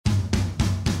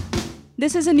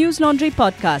This is a News Laundry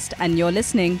podcast, and you're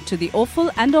listening to the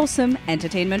Awful and Awesome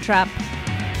Entertainment Wrap.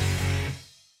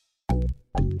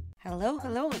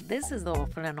 Hello. This is the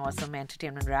Awful and Awesome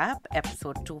Entertainment Wrap,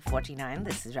 episode 249.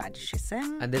 This is Rajesh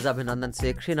Sen. And this is Abhinandan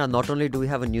Sekhri. Now, not only do we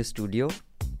have a new studio,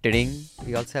 tidding,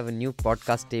 we also have a new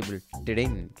podcast table,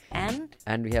 tidding.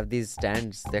 And we have these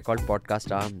stands. They're called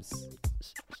podcast arms.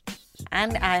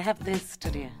 And I have this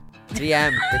today.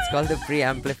 Preamp. It's called the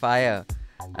preamplifier.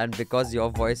 And because your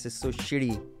voice is so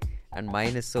shitty and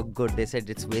mine is so good, they said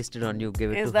it's wasted on you. Give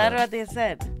it to her. Is that what they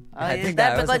said? I is think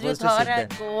that I was because you supposed to thought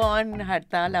sit I'd go on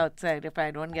hartal outside if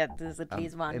I don't get this at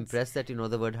least once? I'm impressed that you know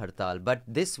the word hartal. But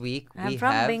this week I'm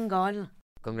from Bengal.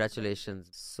 Congratulations.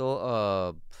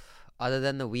 So, other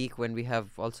than the week when we have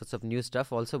all sorts of new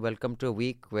stuff, also welcome to a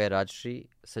week where Rajshri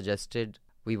suggested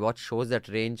we watch shows that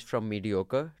range from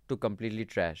mediocre to completely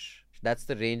trash. That's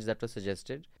the range that was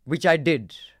suggested, which I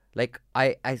did. Like,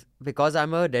 I because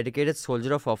I'm a dedicated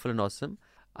soldier of Awful and Awesome,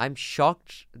 I'm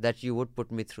shocked that you would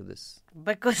put me through this.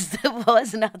 Because there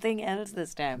was nothing else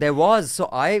this time. There was. So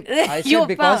I said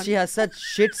because she has such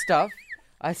shit stuff,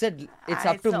 I said it's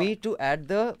up to me to add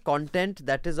the content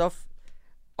that is of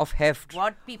heft.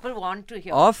 What people want to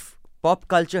hear. Of pop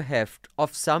culture heft.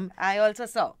 Of some... I also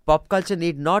saw. Pop culture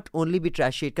need not only be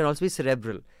trashy, it can also be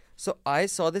cerebral. So I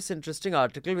saw this interesting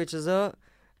article which is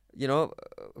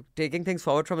taking things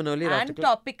forward from an earlier article. And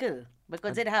topical,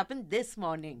 because it happened this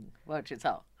morning, what you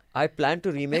saw. I plan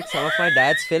to remake some of my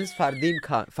dad's films.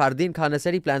 Fardeen Khan has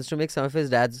said he plans to remake some of his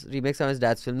dad's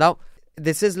films. Now,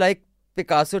 this is like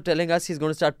Picasso telling us he's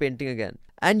going to start painting again.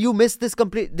 And you missed this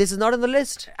this is not on the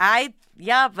list.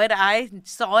 But I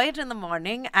saw it in the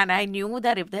morning and I knew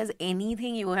that if there's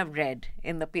anything you have read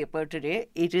in the paper today,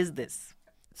 it is this.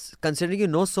 Considering you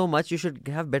know so much, you should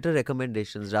have better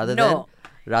recommendations rather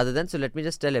than. So let me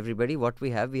just tell everybody what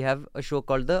we have. We have a show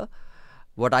called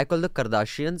what I call the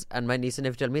Kardashians, and my niece and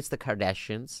nephew tell me it's the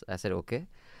Kardashians. I said okay.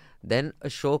 Then a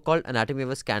show called Anatomy of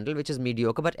a Scandal, which is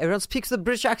mediocre, but everyone speaks the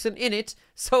British accent in it,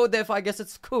 so therefore I guess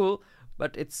it's cool.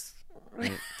 But it's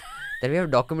then we have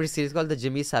a documentary series called the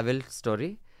Jimmy Savile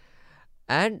Story,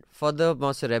 and for the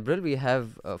more cerebral we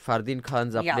have Fardeen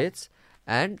Khan's updates.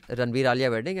 And Ranveer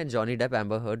Alia wedding and Johnny Depp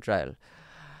Amber Heard trial.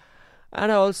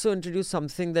 And I also introduced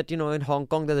something that, in Hong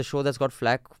Kong there's a show that's got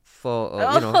flack for,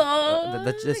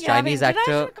 this Chinese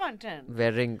actor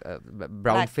wearing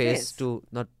brown face to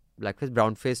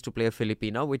play a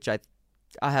Filipino, which I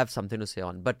have something to say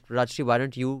on. But Rajshri, why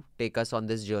don't you take us on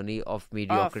this journey of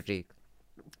mediocrity?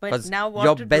 But now what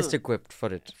you're to best do? Equipped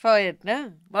for it.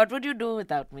 No? What would you do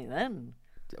without me then?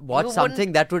 Watch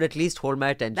something that would at least hold my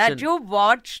attention. That you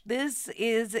watch this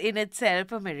is in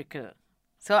itself a miracle.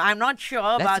 So I'm not sure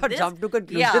about this. Let's not jump to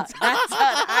conclusions. Yeah,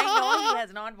 I know he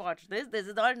has not watched this. This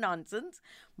is all nonsense.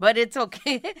 But it's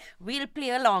okay. We'll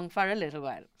play along for a little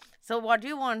while. So what do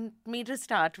you want me to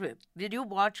start with? Did you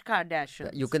watch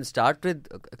Kardashians? You can start with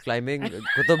climbing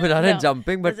Qutub Minar and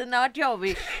jumping. But this is not your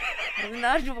wish. This is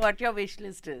not what your wish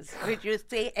list is, which you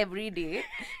say every day,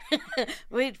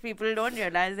 which people don't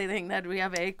realize. They think that we are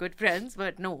very good friends,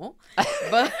 but no.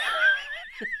 But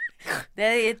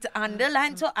it's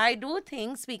underlined. So I do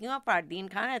think, speaking of Fardeen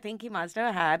Khan, I think he must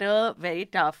have had a very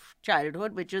tough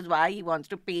childhood, which is why he wants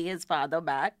to pay his father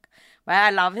back. Why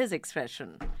I love his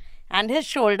expression. And his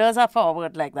shoulders are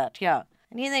forward like that, yeah.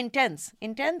 And he's intense.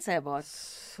 Intense, boss.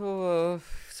 So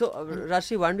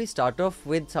Rashmi, why don't we start off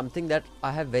with something that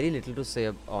I have very little to say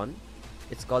on.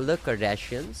 It's called the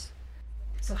Kardashians.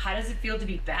 So how does it feel to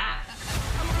be back?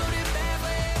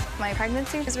 My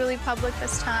pregnancy is really public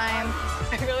this time.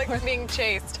 I feel like we're being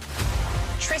chased.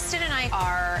 Tristan and I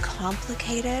are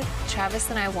Complicated. Travis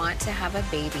and I want to have a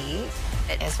baby.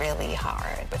 It is really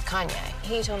hard with Kanye.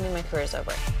 He told me my career's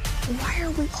over. Why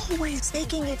are we always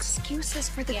making excuses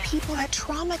for the people that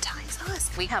traumatize us?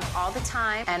 We have all the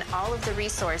time and all of the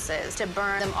resources to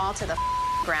burn them all to the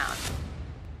ground.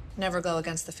 Never go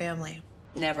against the family.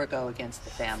 Never go against the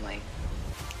family.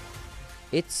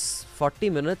 It's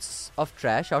 40 minutes of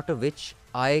trash, out of which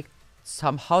I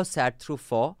somehow sat through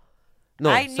 4.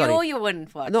 I knew you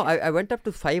wouldn't watch it. I went up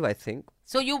to 5, I think.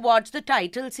 So you watched the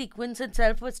title sequence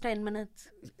itself was 10 minutes?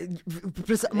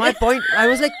 My point, I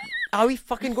was like, are we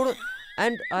fucking going to...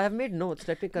 And I have made notes.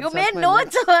 Let me consult You made my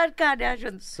notes about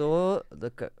Kardashians. So,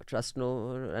 the Trust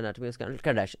No Anatomy of Scandal,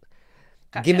 Kardashian.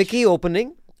 Gimmicky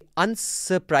opening.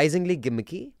 Unsurprisingly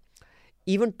gimmicky.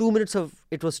 Even 2 minutes of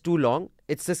it was too long.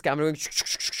 It's this camera going...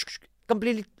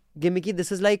 Completely gimmicky.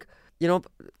 This is like...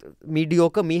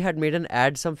 mediocre me had made an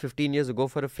ad some 15 years ago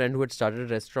for a friend who had started a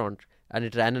restaurant, and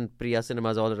it ran in Priya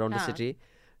cinemas all around the city.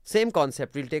 Same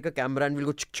concept. We'll take a camera and we'll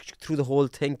go through the whole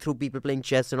thing, through people playing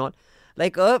chess and all.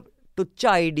 Like a tuchcha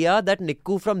idea that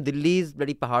Nikku from Delhi's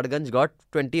bloody Paharganj got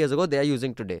 20 years ago, they are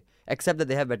using today. Except that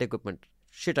they have better equipment.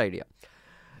 Shit idea.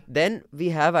 Then we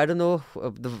have, I don't know,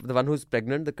 the one who's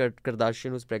pregnant, the Kardashian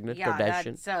who's pregnant,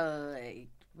 Kardashian. That's,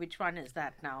 which one is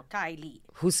that now? Kylie.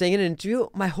 Who's saying in an interview,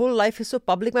 my whole life is so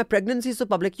public, my pregnancy is so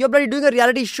public. You're bloody doing a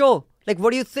reality show. Like,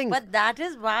 what do you think? But that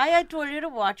is why I told you to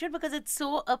watch it, because it's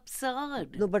so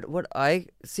absurd. No, but what I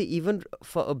see, even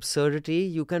for absurdity,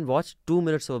 you can watch 2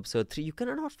 minutes of absurd, you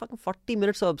cannot watch fucking 40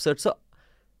 minutes of absurd. So,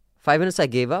 5 minutes I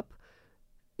gave up.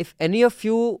 If any of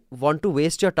you want to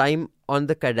waste your time on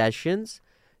the Kardashians,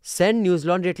 send News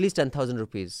Laundry at least 10,000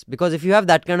 rupees. Because if you have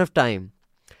that kind of time,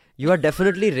 you are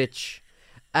definitely rich.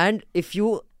 And if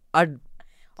you are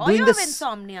or you have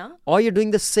insomnia, or you're doing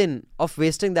the sin of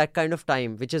wasting that kind of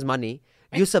time, which is money,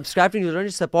 you subscribe to News Laundry,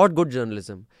 support good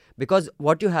journalism. Because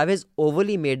what you have is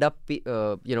overly made up,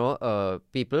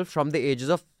 people from the ages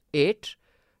of 8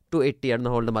 to 80, I don't know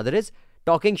how old the mother is,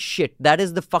 talking shit. That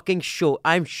is the fucking show.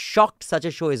 I'm shocked such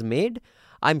a show is made.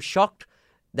 I'm shocked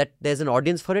that there's an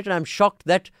audience for it, and I'm shocked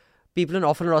that people in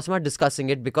Awful and Awesome are discussing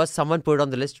it because someone put it on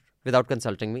the list without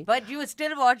consulting me. But you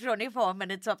still watched only 4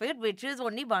 minutes of it, which is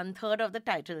only 1/3 of the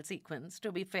title sequence,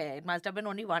 to be fair. It must have been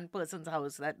only one person's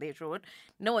house that they showed.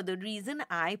 No, the reason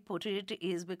I put it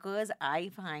is because I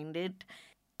find it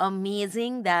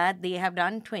amazing that they have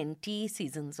done 20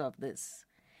 seasons of this.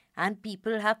 And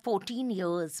people have 14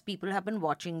 years. People have been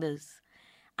watching this.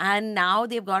 And now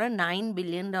they've got a $9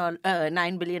 billion,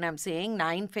 I'm saying,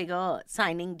 9-figure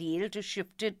signing deal to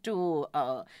shift it to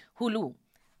Hulu.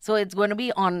 So it's going to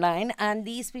be online. And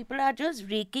these people are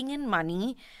just raking in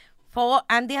money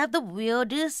and they have the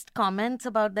weirdest comments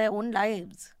about their own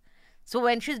lives. So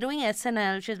when she's doing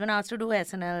SNL, she's been asked to do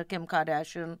SNL, Kim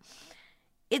Kardashian.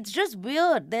 It's just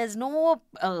weird. There's no,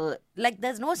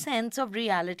 there's no sense of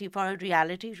reality. For a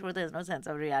reality show, there's no sense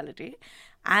of reality.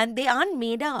 And they aren't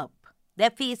made up. Their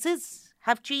faces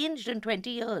have changed in 20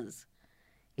 years.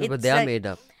 No, but they are made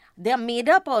up. They are made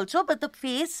up also, but the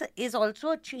face is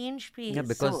also a changed face. Yeah,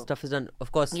 because stuff is done,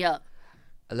 of course. Yeah.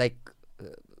 Like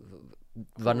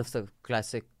one of the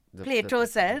classic... Plato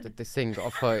said. The thing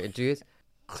of her interviews.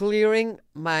 Clearing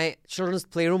my children's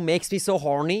playroom makes me so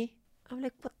horny. I'm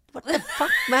like, what the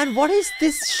fuck, man? What is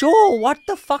this show? What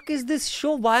the fuck is this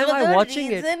show? Why am I watching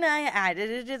it? The reason I added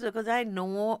it is because I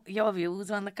know your views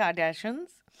on the Kardashians.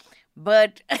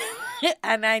 But,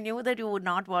 and I knew that you would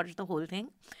not watch the whole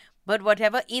thing. But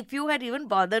whatever, if you had even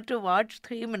bothered to watch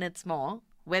 3 minutes more,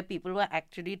 where people were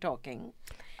actually talking.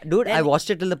 Dude, I watched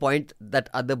it till the point that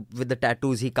with the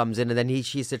tattoos, he comes in and then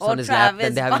she sits on his lap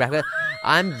and they have breakfast.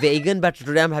 I'm vegan, but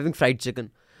today I'm having fried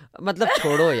chicken. Matlab,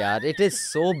 chodo yaar. It is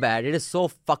so bad. It is so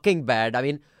fucking bad. I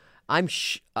mean, I'm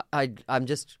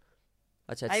just...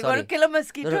 Achha, I got to kill a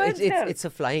mosquito. No, it's a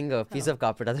flying piece of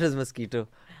carpet. That is mosquito.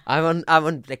 I'm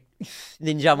on like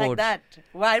ninja mode. Like that.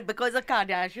 Why? Because the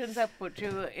Kardashians have put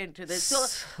you into this. So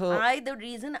the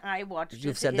reason I watched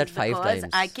You've said that 5 times.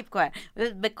 I keep quiet.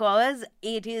 Because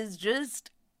it is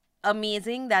just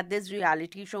amazing that this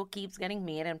reality show keeps getting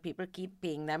made and people keep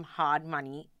paying them hard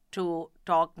money to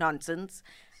talk nonsense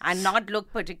and not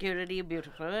look particularly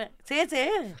beautiful.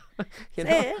 Say.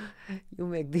 You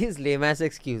make these lame ass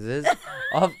excuses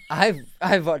of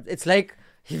it's like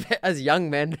as young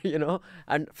men,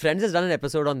 and Friends has done an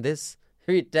episode on this.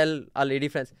 We tell our lady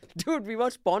friends, dude, we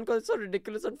watch porn because it's so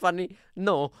ridiculous and funny.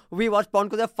 No, we watch porn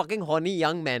because they're fucking horny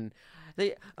young men.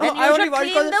 I only watch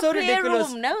because it's so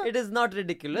ridiculous. No? It is not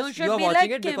ridiculous. You're watching like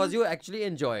it Kim. because you actually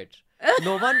enjoy it.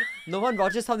 No one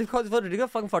watches something because it's for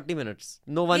ridiculous fucking 40 minutes.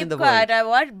 No one in the world. I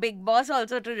watched Big Boss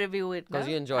also to review it. Because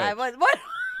you enjoy it. I was what?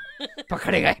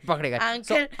 Pakade.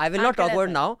 So I will not talk about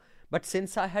it now. But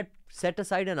since I had set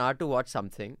aside an hour to watch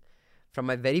something from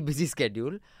my very busy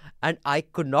schedule, and I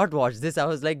could not watch this, I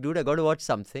was like, dude, I got to watch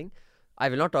something. I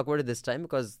will not talk about it this time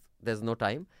because there's no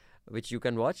time, which you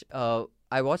can watch.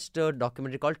 I watched a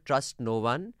documentary called Trust No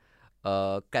One,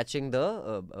 catching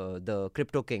the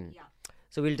Crypto King. Yeah.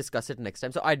 So we'll discuss it next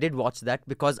time. So I did watch that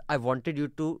because I wanted you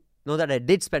to know that I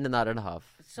did spend an hour and a half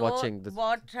watching this. So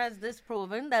what has this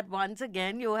proven? That once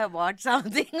again you have watched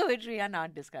something which we are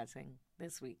not discussing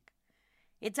this week.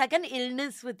 It's like an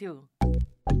illness with you.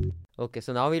 Okay,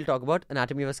 so now we'll talk about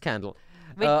Anatomy of a Scandal.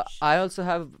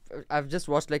 I've just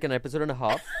watched like an episode and a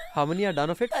half. How many are done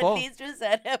of it? 4. At least you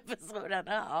said episode and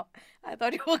a half. I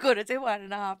thought you were going to say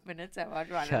 1.5 minutes. I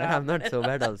watched 1.5 minutes. I'm not so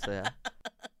bad also, yeah.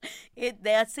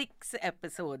 There are 6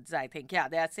 episodes, I think. Yeah,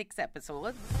 there are 6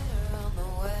 episodes.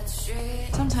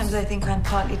 Sometimes I think I'm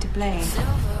partly to blame.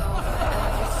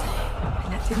 I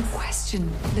let them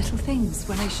question little things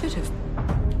when I should have.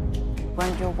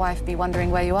 Won't your wife be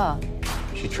wondering where you are?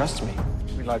 She trusts me.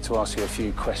 We'd like to ask you a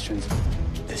few questions.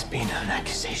 There's been an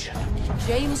accusation.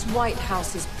 James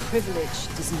Whitehouse's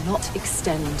privilege does not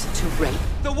extend to rape.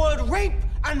 The word rape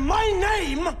and my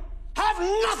name have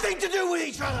nothing to do with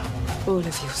each other. All of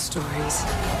your stories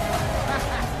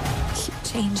keep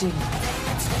changing.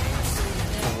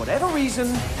 For whatever reason,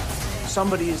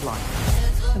 somebody is lying.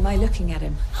 Am I looking at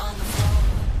him?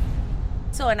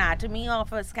 So Anatomy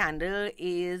of a Scandal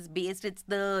is based, it's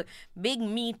the big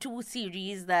Me Too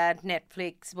series that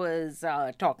Netflix was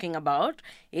talking about.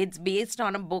 It's based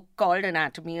on a book called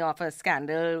Anatomy of a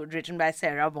Scandal written by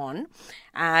Sarah Vaughan.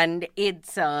 And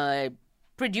it's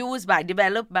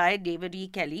developed by David E.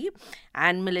 Kelly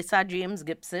and Melissa James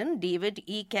Gibson. David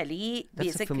E. Kelly,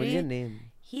 That's a familiar name.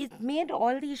 He's made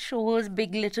all these shows,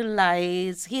 Big Little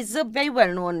Lies. He's a very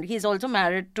well-known. He's also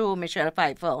married to Michelle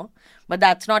Pfeiffer, but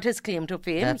that's not his claim to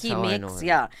fame. That's how I know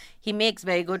it. He makes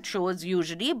very good shows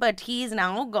usually, but he's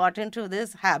now got into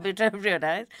this habit, I've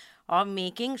realized, of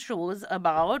making shows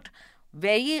about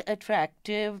very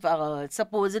attractive,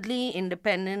 supposedly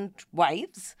independent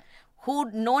wives who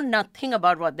know nothing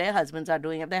about what their husbands are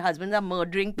doing. If their husbands are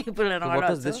murdering people and all. What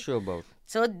was this show about?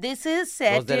 So this is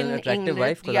set in Was there an attractive England.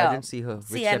 wife? Because I didn't see her. Which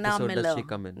Sienna episode Miller. does she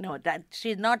come in? No, that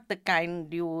she's not the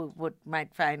kind you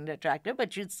might find attractive,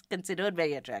 but she's considered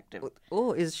very attractive.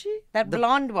 Oh, is she? That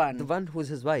blonde one. The one who's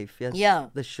his wife, yes. Yeah.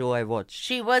 The show I watched.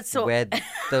 She was so... Where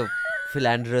the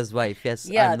philanderer's wife, yes.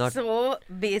 Yeah, I'm not... so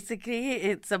basically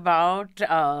it's about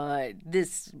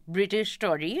this British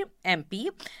Tory MP,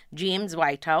 James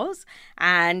Whitehouse,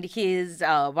 and his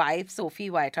wife, Sophie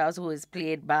Whitehouse, who is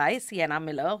played by Sienna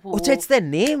Miller. Who... Oh, so it's their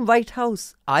name,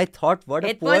 Whitehouse. I thought, what a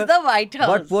It poor... was the White House.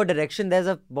 What poor direction. There's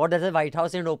a White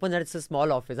House and it opens and it's a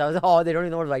small office. I was like, oh, they don't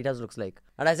even know what White House looks like.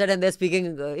 And I said, and they're speaking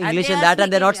English they in are that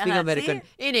and they're not speaking, speaking American.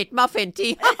 see? In it, muffin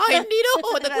tea. Indeed,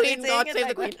 oh, the They're Queen, saying God it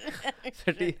save the like Queen.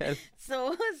 Bloody hell.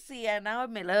 So Sienna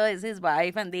Miller is his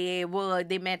wife, and they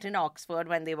met in Oxford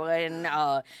when they were in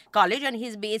college, and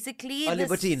he's basically A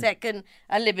libertine.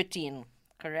 A libertine.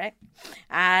 Correct.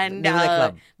 And Name of the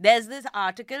club. there's this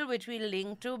article which we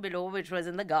linked to below, which was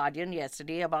in The Guardian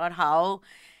yesterday, about how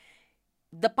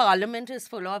the parliament is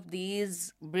full of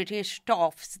these British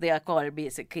toffs, they are called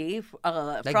basically,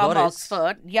 Like from Boris.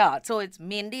 Oxford. Yeah, so it's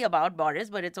mainly about Boris,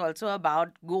 but it's also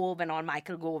about Gove and all,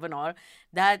 Michael Gove and all,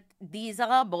 that these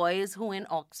are boys who in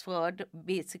Oxford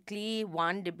basically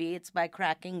won debates by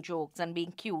cracking jokes and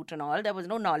being cute and all. There was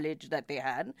no knowledge that they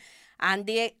had. And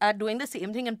they are doing the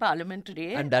same thing in Parliament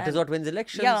today. And that is what wins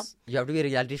elections. Yeah. You have to be a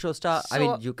reality show star. I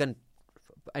So- mean, you can...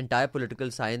 Entire political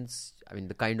science, I mean,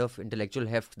 the kind of intellectual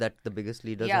heft that the biggest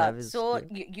leaders have is... So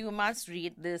you must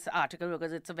read this article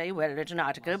because it's a very well-written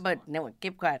article, but no,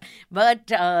 keep quiet.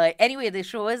 But anyway, the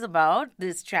show is about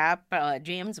this chap,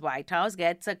 James Whitehouse,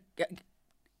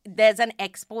 there's an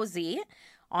expose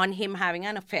on him having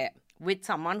an affair with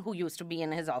someone who used to be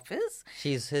in his office.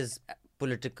 She's his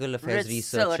political affairs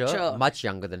researcher, much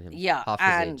younger than him. Yeah, half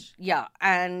and his age. yeah,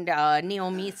 and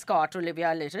Naomi Scott,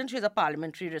 Olivia Litton, she's a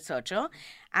parliamentary researcher,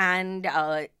 and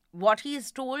what he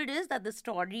is told is that the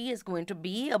story is going to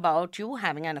be about you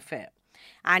having an affair.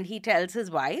 And he tells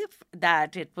his wife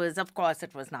that it was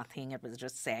nothing, it was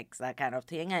just sex, that kind of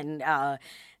thing. And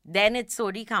then it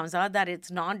slowly comes out that it's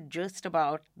not just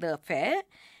about the affair.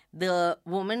 The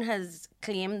woman has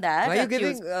claimed that... Why are you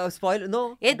giving spoiler?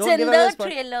 No, it's don't in give away the spoil-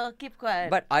 trailer. Keep quiet.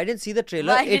 But I didn't see the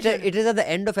trailer. Why It didn't- is at the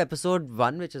end of episode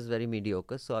 1, which is very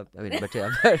mediocre. So, I mean, but yeah.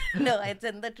 No, it's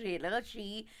in the trailer.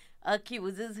 She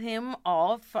accuses him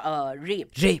of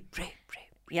rape. Rape.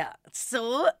 Yeah.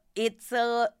 So it's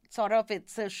a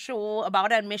show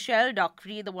about, and Michelle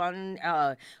Dockery, the one,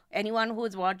 anyone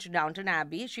who's watched Downton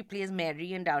Abbey, she plays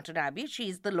Mary in Downton Abbey.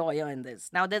 She's the lawyer in this.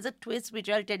 Now, there's a twist which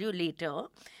I'll tell you later,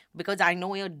 because I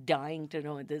know you're dying to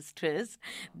know this twist,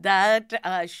 that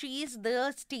she's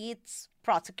the state's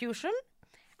prosecution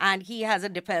and he has a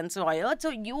defense lawyer.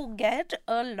 So you get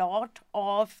a lot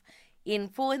of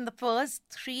info in the first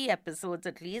 3 episodes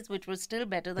at least, which was still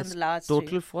better than the last Total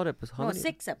 3. 4 episodes. How No, many?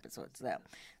 6 episodes there.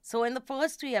 So in the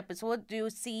first 3 episodes, you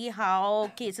see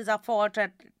how cases are fought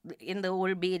in the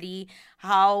Old Bailey,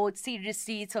 how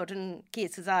seriously certain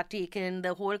cases are taken,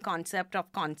 the whole concept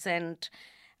of consent.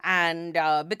 And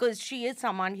because she is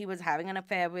someone he was having an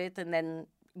affair with, and then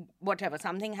whatever,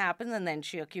 something happens, and then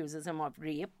she accuses him of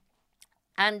rape.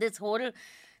 And this whole,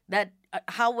 that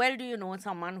how well do you know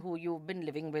someone who you've been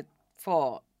living with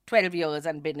for 12 years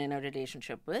and been in a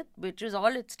relationship with, which is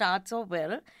all, it starts so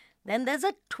well. Then there's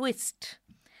a twist,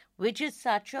 which is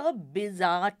such a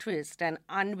bizarre twist and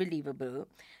unbelievable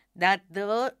that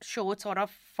the show sort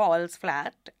of falls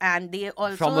flat. And they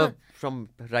also... From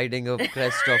riding a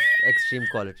crest of extreme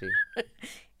quality.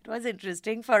 It was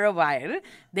interesting for a while.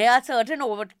 There are certain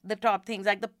over-the-top things,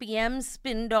 like the PM's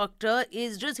spin doctor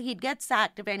is just, he'd get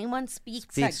sacked. If anyone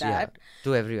speaks like that.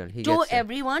 To everyone. To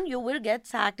everyone, you will get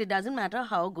sacked. It doesn't matter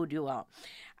how good you are.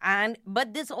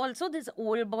 But this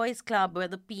old boys club where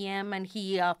the PM and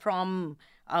he are from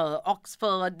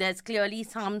Oxford. There's clearly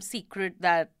some secret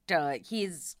that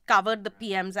he's covered the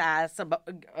PM's ass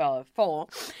for.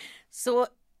 So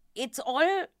it's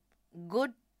all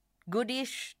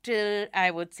goodish till,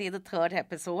 I would say, the third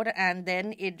episode, and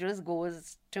then it just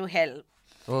goes to hell.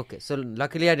 Okay, so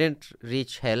luckily I didn't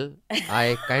reach hell.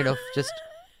 I kind of just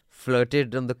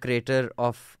flirted on the crater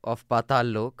of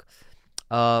Patal Lok.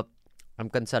 I'm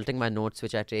consulting my notes,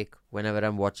 which I take whenever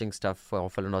I'm watching stuff for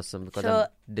Awful and Awesome, because I'm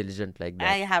diligent like that.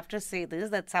 I have to say this,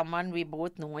 that someone we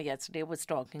both know yesterday was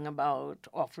talking about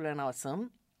Awful and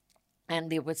Awesome. And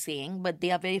they were saying, but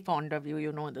they are very fond of you,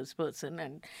 you know this person.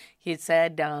 And he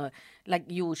said,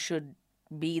 you should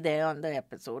be there on the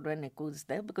episode when Niku's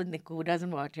there, because Niku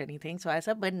doesn't watch anything. So I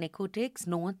said, but Niku takes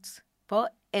notes for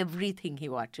everything he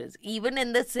watches. Even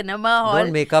in the cinema hall,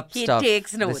 don't make up he stuff.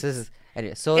 Takes notes.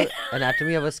 Anyway, so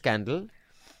Anatomy of a Scandal,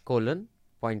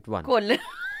 point 1.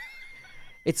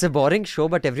 It's a boring show,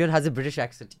 but everyone has a British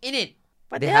accent in it.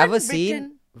 But they have a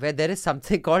scene where there is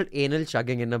something called anal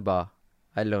chugging in a bar.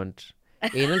 I learned.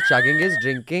 Anal chugging is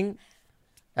drinking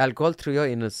alcohol through your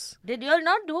anus. Did you all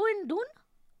not do in Dune?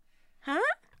 Huh?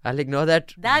 I'll ignore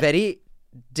that very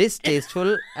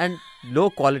distasteful and low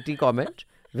quality comment,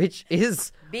 which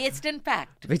is based in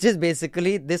fact. Which is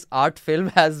basically this art film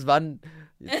has won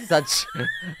such,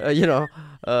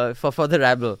 for the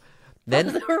rabble. Then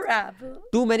for the rabble.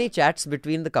 Too many chats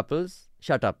between the couples.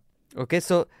 Shut up. Okay,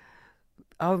 so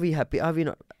are we happy? Are we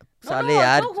not? So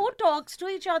who talks to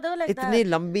each other like that? Itni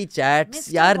lambi chats.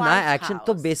 Yaar, na action.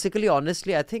 So basically,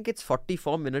 honestly, I think it's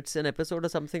 44 minutes an episode or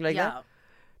something like that.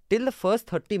 Till the first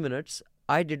 30 minutes,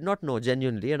 I did not know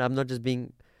genuinely, and I'm not just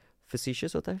being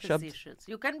facetious. Facetious.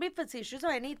 You can be facetious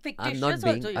or any fictitious.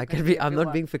 I'm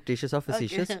not being fictitious or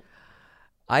facetious. Okay.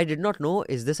 I did not know,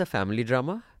 is this a family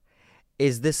drama?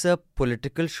 Is this a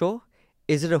political show?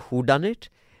 Is it a whodunit?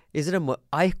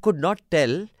 I could not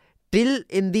tell till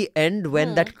in the end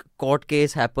when that court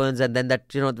case happens, and then that,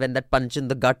 when that punch in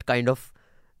the gut kind of,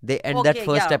 they end that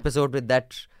first episode with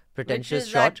that pretentious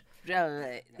shot.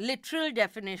 Literal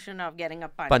definition of getting a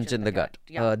punch in the gut.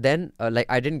 Yeah. Then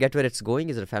I didn't get where it's going.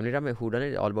 Is it a family drama?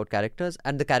 Whodunit? All about characters,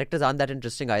 and the characters aren't that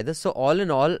interesting either. So all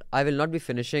in all, I will not be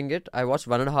finishing it. I watched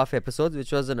 1.5 episodes,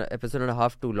 which was an episode and a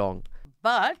half too long.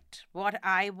 But what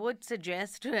I would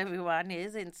suggest to everyone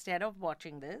is, instead of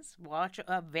watching this, watch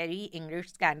a very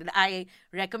English scandal. I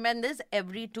recommend this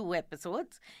every 2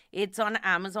 episodes. It's on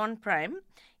Amazon Prime.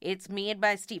 It's made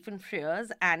by Stephen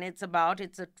Frears, and it's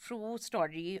a true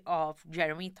story of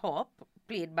Jeremy Thorpe,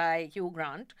 played by Hugh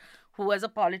Grant, who was a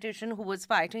politician who was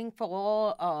fighting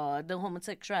for the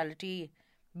homosexuality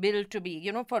bill to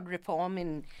be, for reform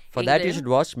in For England. That, you should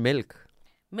watch Milk.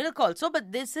 Milk also,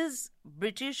 but this is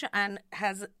British and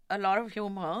has a lot of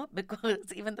humor,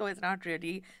 because even though it's not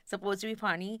really supposed to be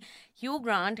funny,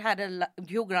 Jeremy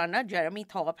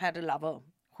Thorpe had a lover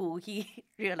who he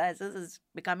realizes is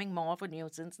becoming more of a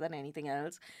nuisance than anything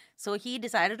else. So he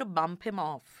decided to bump him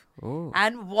off. Oh.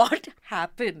 And what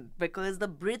happened? Because the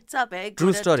Brits are very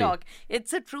good at talk.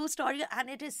 It's a true story, and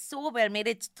it is so well made.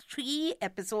 It's 3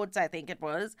 episodes, I think it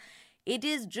was. It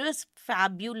is just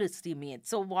fabulously made.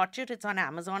 So watch it. It's on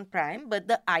Amazon Prime. But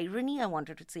the irony I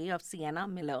wanted to say of Sienna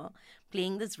Miller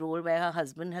playing this role where her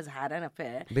husband has had an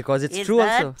affair. Because it's true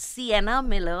also. Sienna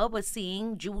Miller was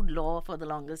seeing Jude Law for the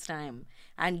longest time.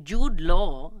 And Jude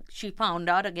Law, she found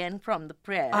out again from the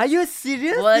press. Are you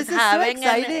serious? Was this is having so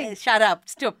exciting. Shut up,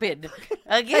 stupid.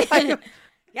 Okay.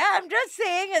 Yeah, I'm just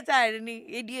saying it's irony,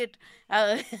 idiot.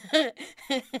 Was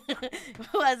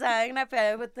having an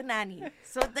affair with the nanny.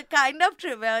 So the kind of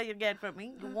trivia you get from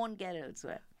me, you won't get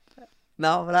elsewhere.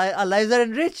 Now our lives are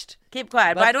enriched. Keep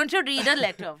quiet. Why don't you read a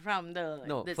letter from the...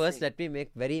 No, first let me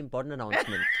make very important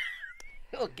announcement.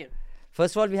 Okay.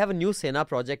 First of all, we have a new Sena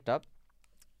project up.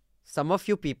 Some of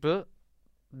you people,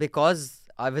 because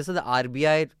obviously the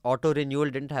RBI auto renewal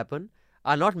didn't happen,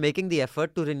 are not making the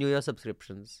effort to renew your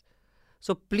subscriptions.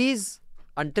 So please,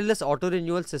 until this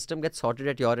auto-renewal system gets sorted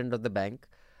at your end of the bank,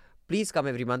 please come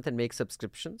every month and make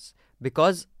subscriptions.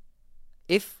 Because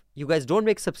if you guys don't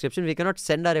make subscription, we cannot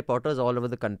send our reporters all over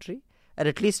the country, and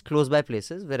at least close by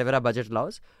places, wherever our budget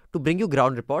allows, to bring you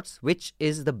ground reports, which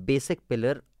is the basic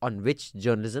pillar on which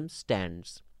journalism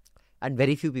stands. And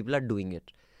very few people are doing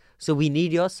it. So we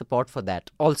need your support for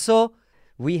that. Also,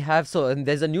 and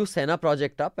there's a new Sena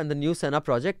project up, and the new Sena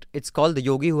project, it's called The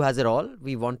Yogi Who Has It All.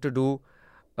 We want to do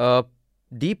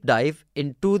deep dive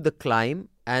into the climb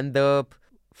and the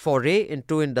foray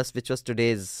into which was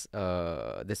today's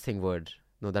word.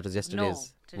 No, that was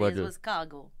yesterday's. No, today's was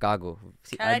cargo. Cargo.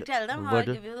 See, Shall I tell them how I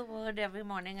give you the word every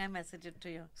morning? I message it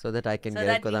to you. So that I can get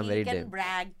it because I'm very dim. So that he can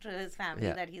brag to his family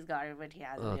that he's got it, but he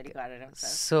hasn't really got it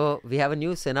himself. So we have a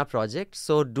new Sena project.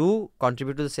 So do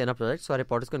contribute to the Sena project so our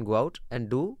reporters can go out and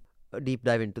do a deep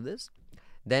dive into this.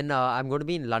 Then I'm going to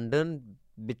be in London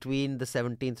between the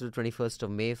 17th to the 21st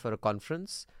of May for a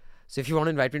conference. So if you want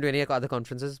to invite me to any other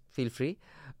conferences, feel free.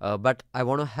 But I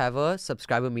want to have a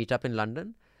subscriber meetup in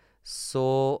London.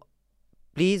 So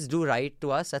please do write to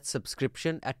us at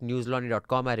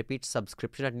subscription@newslaundry.com. I repeat,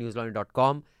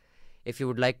 subscription@newslaundry.com. If you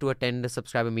would like to attend a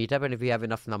subscriber meetup and if we have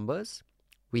enough numbers,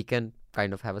 we can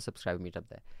kind of have a subscriber meetup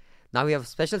there. Now we have a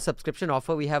special subscription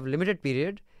offer. We have limited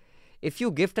period. If you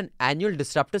gift an annual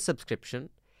Disruptor subscription,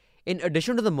 in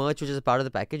addition to the merch, which is a part of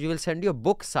the package, we will send you a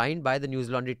book signed by the News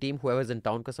Laundry team, whoever's in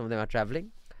town, because some of them are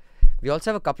traveling. We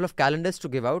also have a couple of calendars to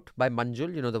give out by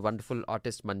Manjul, you know, the wonderful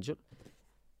artist Manjul.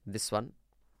 This one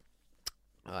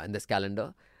and this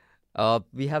calendar.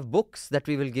 We have books that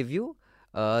we will give you.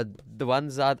 The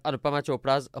ones are Anupama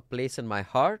Chopra's A Place in My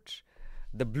Heart,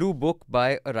 the Blue Book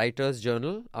by a writer's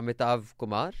journal, Amitav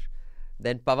Kumar,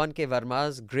 then Pavan K.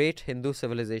 Verma's Great Hindu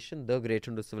Civilization, The Great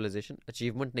Hindu Civilization,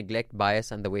 Achievement, Neglect,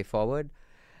 Bias and the Way Forward,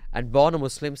 and Born a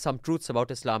Muslim, Some Truths About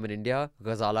Islam in India,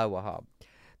 Ghazala Wahab.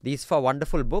 These 4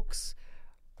 wonderful books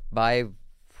by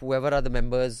whoever are the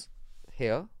members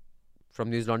here from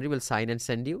News Laundry will sign and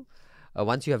send you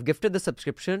once you have gifted the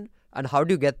subscription. And how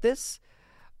do you get this?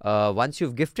 Once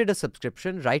you've gifted a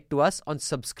subscription, write to us on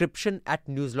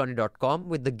subscription@newslaundry.com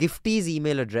with the giftee's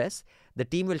email address. The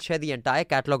team will share the entire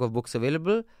catalogue of books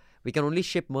available. We can only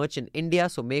ship merch in India,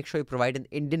 so make sure you provide an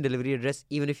Indian delivery address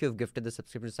even if you've gifted the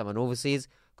subscription to someone overseas,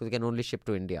 because we can only ship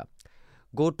to India.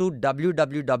 Go to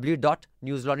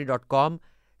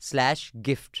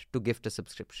www.newslaundry.com/gift to gift a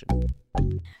subscription.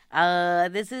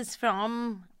 This is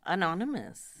from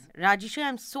Anonymous. Rajesh,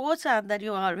 I'm so sad that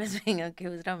you're always being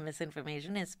accused of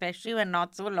misinformation, especially when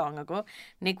not so long ago,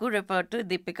 Niku referred to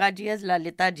Deepika ji as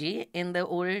Lalita ji in the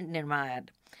old Nirma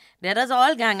ad. Let us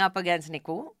all gang up against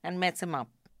Niku and mess him up.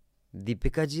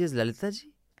 Deepika ji is Lalita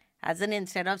ji? As in,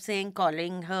 instead of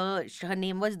calling her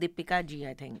name was Deepika ji,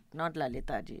 I think, not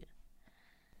Lalita ji.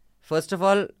 First of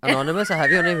all, Anonymous, I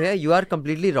have your name here. You are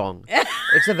completely wrong.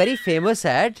 It's a very famous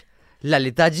ad.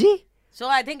 Lalita ji? So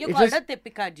I think you called her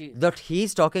Deepika ji. What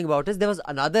he's talking about is there was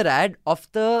another ad of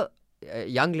the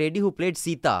young lady who played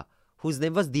Sita, whose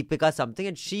name was Deepika something,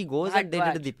 and she goes and they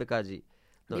did a Deepika ji.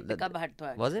 No, Deepika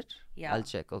Bhattwaj. Was it? Yeah. I'll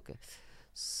check. Okay.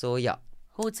 So, yeah.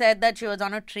 Who said that she was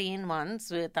on a train once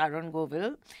with Arun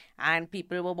Govil and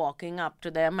people were walking up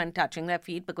to them and touching their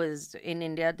feet because in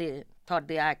India they thought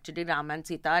they actually Ram and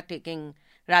Sita are taking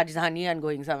Rajdhani and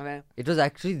going somewhere. It was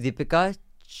actually Deepika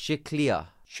Shikliya.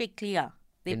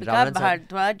 Deepika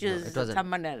Bhattwaj is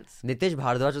someone else. Nitesh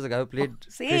Bharadwaj was the guy who played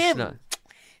Krishna.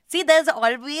 See, there's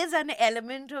always an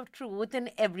element of truth in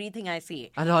everything I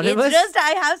say. Anonymous, it's just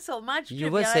I have so much you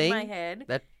trivia were saying in my head.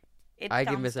 That I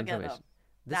give misinformation. Together.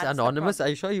 This That's Anonymous, are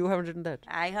you sure you haven't written that?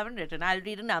 I haven't written. I'll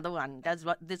read another one.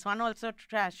 This one also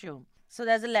trash you. So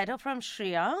there's a letter from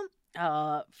Shreya.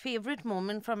 Favorite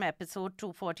moment from episode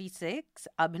 246.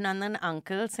 Abhinandan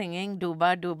uncle singing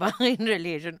Duba Duba in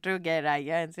relation to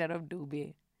Gairaiya instead of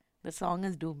Dube. The song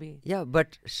is Dube. Yeah,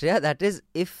 but Shreya, that is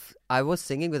if I was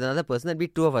singing with another person, that'd be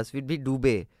 2 of us. We'd be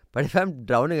Dube. But if I'm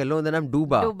drowning alone, then I'm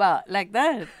Duba. Duba, like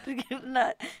that.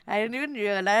 I didn't even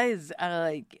realize.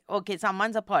 Okay,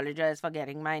 someone's apologized for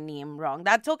getting my name wrong.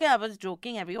 That's okay. I was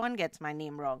joking. Everyone gets my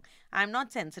name wrong. I'm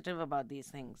not sensitive about these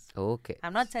things. Okay.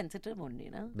 I'm not sensitive only,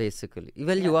 no? Basically.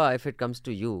 Well, you are if it comes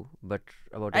to you, but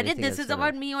about anything This else, is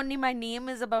about me only. My name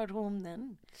is about whom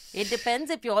then? It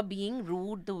depends. If you're being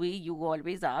rude the way you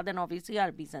always are, then obviously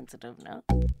I'll be sensitive, no?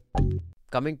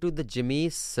 Coming to the Jimmy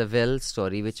Savile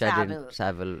story, which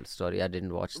Savile story, I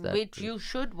didn't watch that. Which you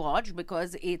should watch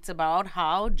because it's about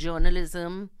how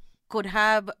journalism could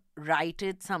have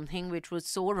righted something which was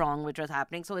so wrong, which was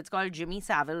happening. So it's called Jimmy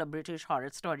Savile, a British horror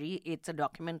story. It's a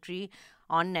documentary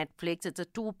on Netflix. It's a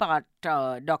 2-part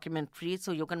documentary,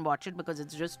 so you can watch it because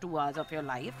it's just 2 hours of your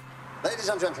life. Ladies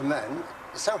and gentlemen,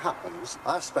 it so happens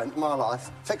I've spent my life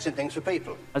fixing things for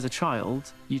people. As a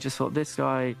child, you just thought this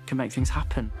guy can make things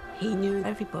happen. He knew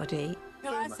everybody.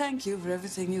 Well, I thank you for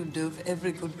everything you do for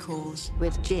every good cause.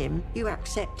 With Jim, you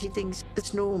accepted things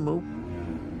as normal,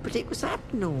 but it was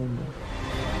abnormal.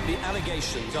 The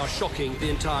allegations are shocking the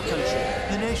entire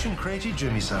country. The nation created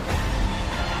Jimmy Savile.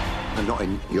 I'm not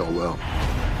in your world.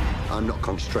 I'm not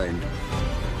constrained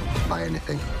by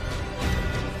anything.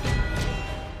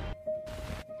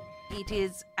 It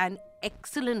is an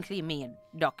excellently made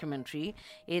documentary.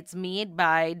 It's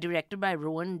directed by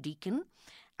Rowan Deacon,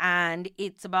 and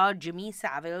it's about Jimmy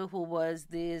Savile, who was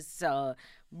this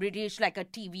British, like a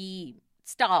TV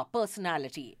star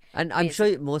personality. And I'm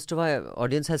sure most of our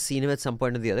audience has seen him at some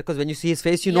point or the other, because when you see his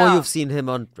face, you know you've seen him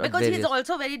on because he's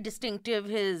also very distinctive.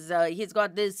 He's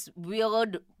got this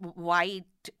weird white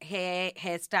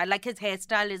hairstyle. Like, his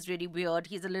hairstyle is really weird.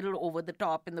 He's a little over the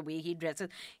top in the way he dresses.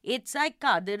 It's like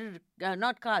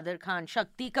not Kadir Khan,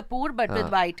 Shakti Kapoor, but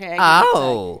with white hair.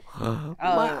 Oh!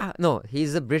 No,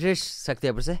 he's a British Shakti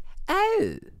Kapoor. Say,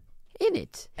 oh! In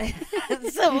it.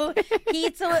 So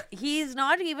he's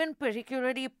not even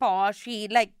particularly posh. He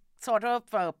sort of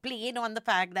played on the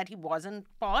fact that he wasn't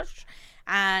posh,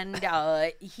 and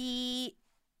he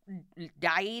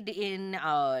died in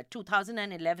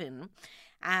 2011.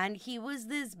 And he was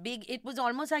this big, it was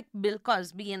almost like Bill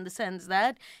Cosby in the sense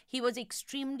that he was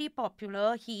extremely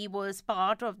popular. He was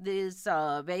part of this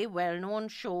very well-known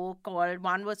show called,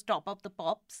 one was Top of the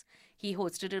Pops. He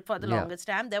hosted it for the longest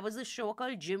time. There was a show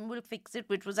called Jim Will Fix It,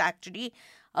 which was actually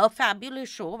a fabulous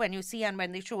show when you see, and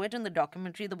when they show it in the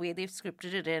documentary, the way they've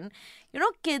scripted it in. You know,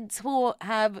 kids who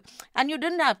have, and you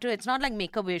didn't have to, it's not like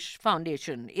Make-A-Wish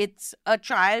Foundation. It's a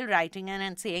child writing in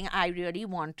and saying, I really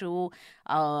want to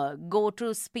go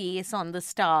to space on the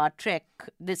Star Trek,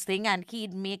 this thing. And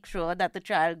he'd make sure that the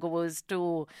child goes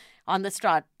on the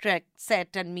Star Trek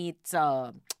set and meets,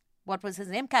 what was his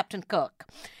name? Captain Kirk.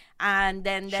 And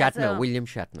then there's William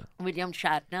Shatner. William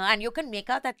Shatner. And you can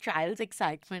make out that child's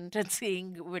excitement at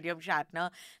seeing William Shatner.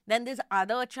 Then this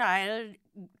other child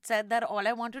said that all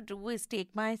I want to do is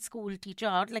take my school teacher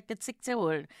out, like the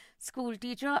 6-year-old school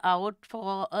teacher out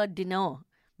for a dinner,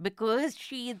 because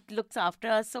she looks after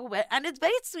us so well. And it's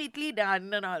very sweetly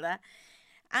done and all that.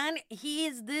 And he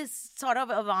is this sort of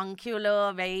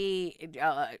avuncular, very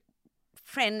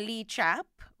friendly chap.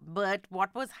 But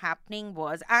what was happening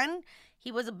was, and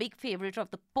he was a big favorite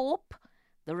of the Pope,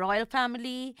 the royal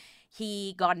family.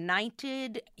 He got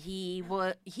knighted. He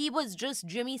was just,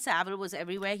 Jimmy Savile was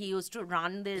everywhere. He used to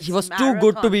run this He was marathon. too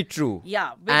good to be true.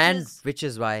 Yeah. Which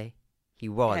is why he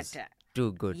was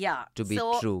too good to be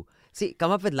true. See,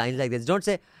 come up with lines like this. Don't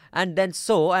say, and then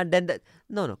that.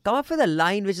 No. Come up with a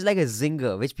line which is like a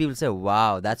zinger, which people say,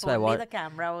 wow, that's why the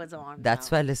camera was on.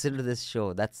 That's why I listen to this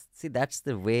show. That's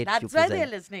the way That's why they're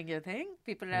listening, you think?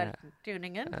 People are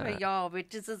tuning in for your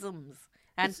witticisms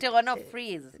and turn of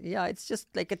phrase. Yeah, it's just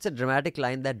like, it's a dramatic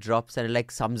line that drops and it like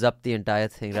sums up the entire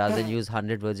thing. Rather than use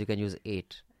 100 words, you can use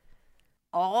 8.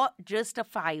 Or just a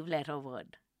 5-letter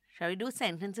word. Shall we do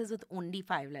sentences with only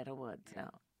 5-letter words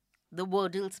now? The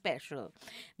Wordle special.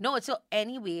 No, so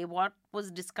anyway, what was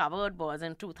discovered was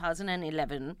in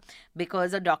 2011,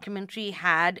 because a documentary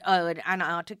had, an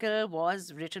article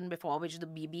was written before, which the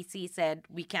BBC said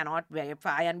we cannot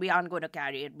verify and we aren't going to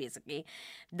carry it, basically,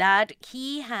 that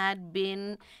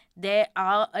there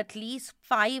are at least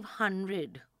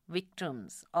 500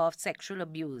 victims of sexual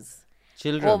abuse.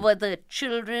 Children. Over the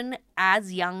children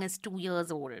as young as 2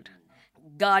 years old.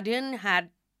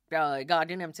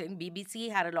 BBC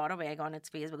had a lot of egg on its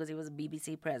face because he was a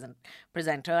BBC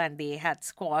presenter, and they had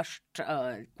quashed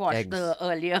the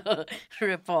earlier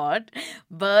report.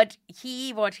 But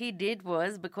what he did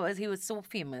was, because he was so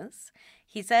famous,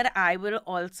 he said, I will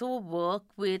also work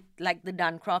with like the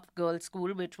Duncroft Girls'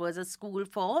 School, which was a school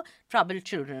for troubled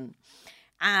children.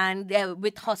 And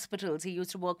with hospitals, he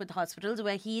used to work with hospitals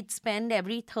where he'd spend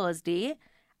every Thursday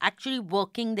actually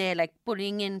working there, like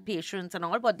putting in patients and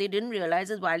all. What they didn't realize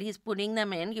is while he's putting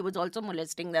them in, he was also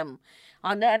molesting them.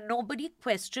 And nobody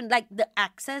questioned, like, the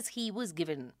access he was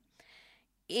given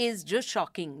is just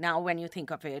shocking now when you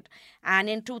think of it. And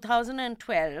in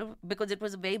 2012, because it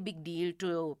was a very big deal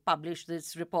to publish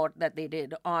this report that they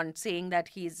did on saying that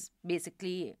he's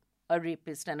basically a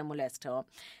rapist and a molester.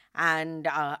 And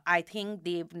I think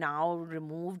they've now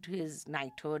removed his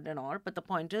knighthood and all. But the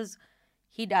point is,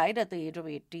 he died at the age of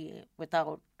 80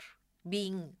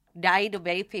 died a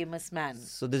very famous man.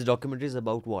 So this documentary is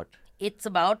about what? It's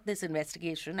about this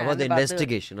investigation. About the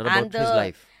investigation, not about his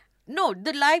life. No,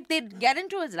 the life, they get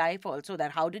into his life also,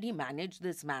 that how did he manage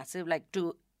this massive,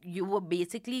 you were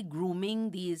basically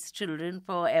grooming these children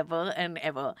forever and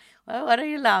ever. Well, what are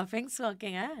you laughing,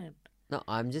 smirking at? No,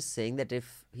 I'm just saying that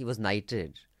if he was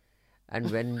knighted, and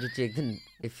when you take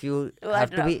if you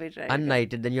have to be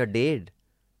unknighted, then you're dead.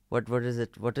 What is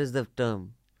it? What is the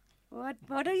term? What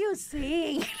are you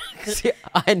saying? See,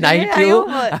 I knight you.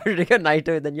 After take a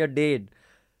knighthood, then you're dead.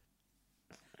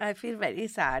 I feel very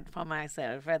sad for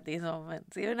myself at these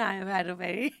moments. Even I have had a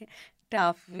very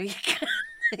tough week.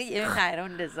 Even I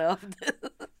don't deserve this.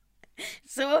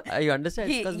 So you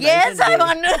understand? Yes, I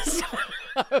understand.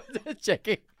 I was just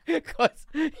checking because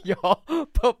your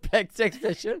perplexed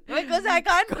expression. Because I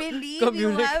can't believe you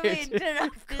have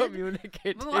interrupted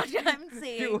communicated what I'm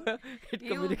saying.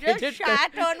 You just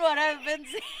shat on what I've been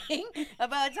saying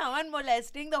about someone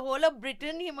molesting the whole of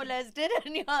Britain. He molested,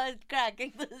 and you're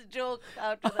cracking this joke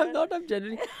out of I'm not. I'm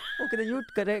generally okay. Then you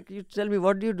correct. You tell me,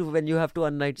 what do you do when you have to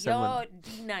unnight someone?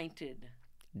 You're denighted.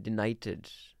 Denighted.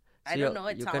 I don't know.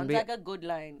 It sounds like a good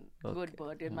line. Okay. Good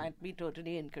word. It might be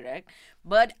totally incorrect.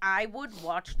 But I would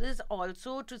watch this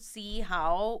also to see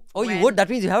how... Oh, you would? That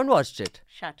means you haven't watched it.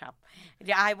 Shut up.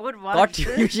 Yeah, I would watch Caught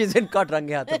you. She's in caught range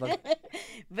haath.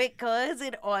 Because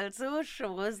it also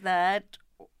shows that...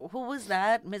 Who was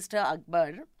that? Mr.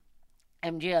 Akbar.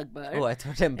 MJ Akbar. Oh, I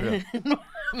thought Emperor. No,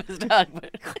 Mr. Akbar.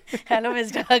 Hello,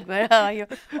 Mr. Akbar. How are you?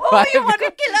 Oh, you want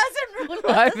to kill us and rule us?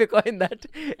 Why? Because in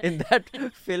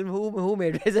that film, who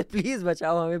made it? He said, please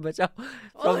bachao, hame bachao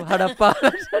from Harappa,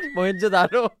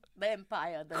 Mohenjo-daro. The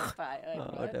Empire.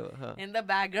 Whatever. In the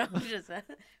background, just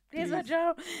please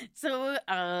bachao. So,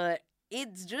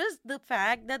 it's just the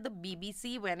fact that the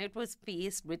BBC, when it was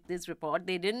faced with this report,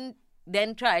 they didn't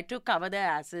then tried to cover their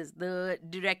asses. The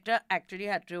director actually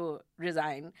had to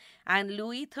resign. And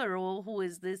Louis Theroux, who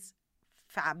is this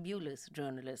fabulous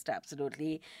journalist,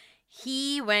 absolutely,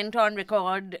 he went on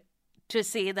record to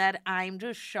say that I'm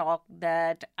just shocked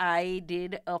that I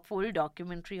did a full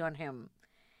documentary on him.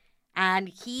 And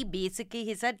he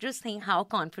said, just think how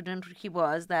confident he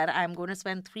was that I'm going to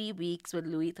spend 3 weeks with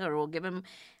Louis Theroux, give him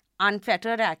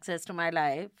unfettered access to my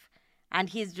life. And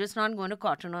he's just not going to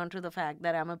cotton on to the fact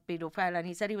that I'm a pedophile. And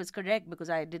he said he was correct because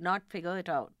I did not figure it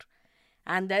out.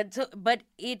 But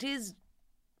it is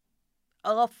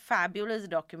a fabulous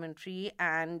documentary.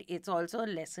 And it's also a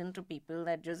lesson to people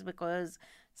that just because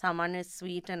someone is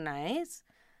sweet and nice,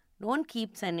 don't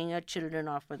keep sending your children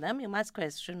off with them. You must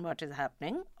question what is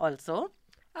happening also.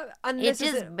 It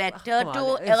is better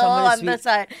to err on the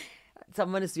side.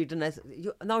 Someone is sweet and nice.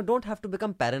 You now don't have to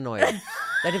become paranoid.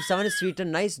 That if someone is sweet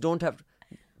and nice,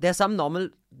 there's some normal.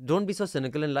 Don't be so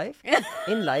cynical in life.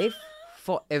 In life,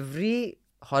 for every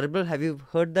horrible. Have you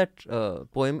heard that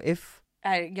poem? If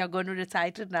you're going to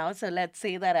recite it now, so let's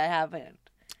say that I haven't.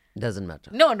 Doesn't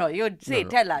matter. No, you'd say,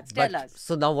 tell us.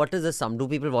 So now what is the sum? Do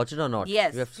people watch it or not?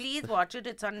 Yes, please watch it.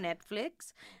 It's on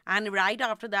Netflix. And right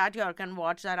after that, you can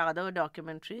watch that other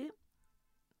documentary,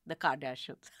 The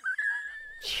Kardashians.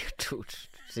 Dude,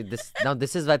 see this. Now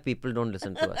this is why people don't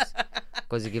listen to us.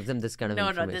 Because you give them this kind of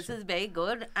information. No, this is very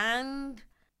good. And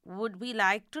would we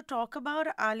like to talk about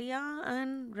Alia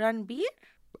and Ranbir?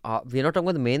 We're not talking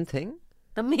about the main thing.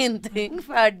 The main thing,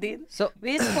 Fardeen. So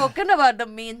we've spoken about the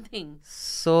main thing.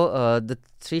 So the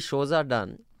 3 shows are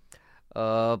done.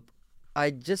 We'll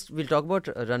talk about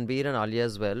Ranbir and Alia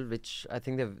as well, which I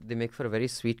think they make for a very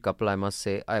sweet couple, I must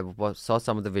say. I saw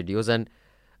some of the videos and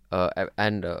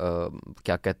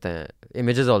kya kehte hain,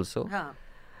 images also. Haan.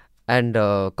 And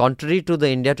contrary to the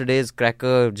India Today's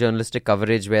cracker journalistic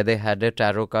coverage where they had a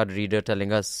tarot card reader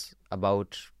telling us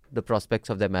about the prospects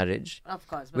of their marriage, of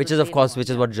course, which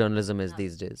is what journalism is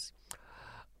these days,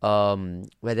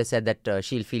 where they said that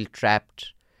she'll feel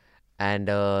trapped and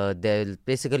they'll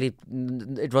basically,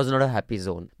 it was not a happy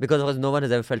zone because no one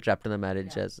has ever felt trapped in a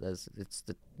marriage as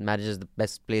the marriage is the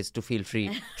best place to feel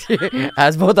free.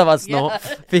 As both of us know,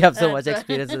 we have so much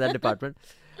experience in that department.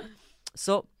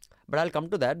 So, but I'll come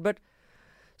to that. But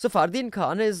so Fardeen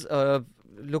Khan is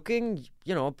looking,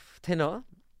 thinner,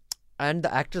 and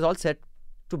the actors all set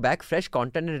to back fresh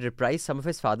content and reprise some of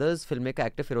his father's filmmaker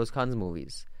actor Feroz Khan's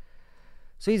movies.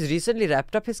 So he's recently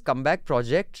wrapped up his comeback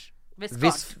project,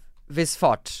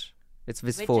 Visfort. It's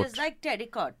Visfort. Which is like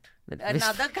terracotta.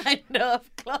 Another kind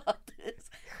of cloth is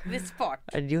Visfort.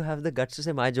 And you have the guts to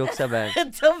say my jokes are bad.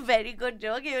 It's a very good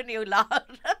joke, even you laugh.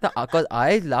 Because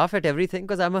I laugh at everything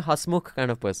because I'm a Hasmukh kind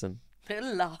of person. The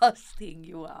last thing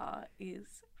you are is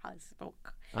Hasmukh.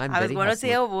 I was going to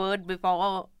say a word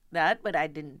before that, but I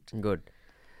didn't. Good.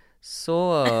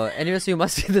 So, anyway, so you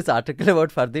must see this article about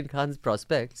Fardeen Khan's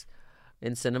prospects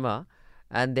in cinema.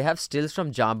 And they have stills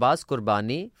from Jambaz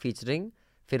Kurbani featuring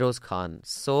Feroz Khan.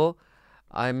 So,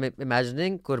 I'm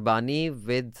imagining Kurbani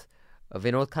with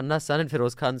Vinod Khanna's son and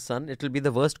Feroz Khan's son. It will be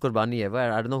the worst Kurbani ever.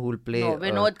 I don't know who will play. No,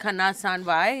 Vinod Khanna's son.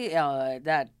 Why?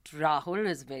 That Rahul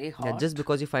is very hot. Yeah, just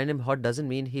because you find him hot doesn't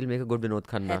mean he'll make a good Vinod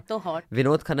Khanna. So hot.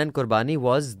 Vinod Khanna and Kurbani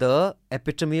was the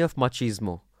epitome of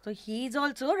machismo. So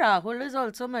Rahul is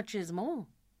also machismo.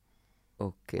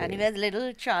 Okay. And he wears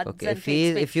little charts and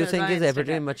if you think he's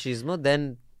epitome machismo,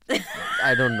 then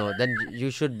I don't know. Then you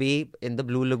should be in the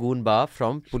Blue Lagoon bar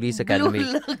from Police Academy.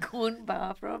 Blue Lagoon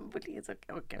bar from Police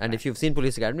Academy. Okay. And if you've seen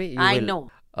Police Academy, you I will.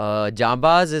 know.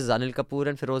 Jambaz is Anil Kapoor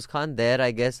and Feroz Khan. There,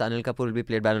 I guess Anil Kapoor will be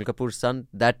played by Anil Kapoor's son.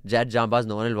 That Jambaz,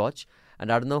 no one will watch.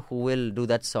 And I don't know who will do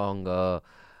that song.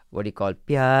 What do you call?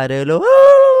 Pyare lo,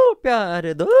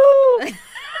 pyare do.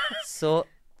 So.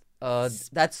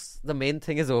 That's the main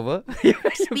thing is over.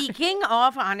 Speaking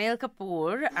of Anil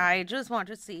Kapoor, I just want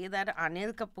to say that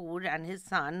Anil Kapoor and his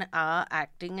son are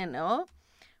acting in a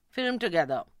film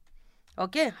together.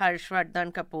 Okay,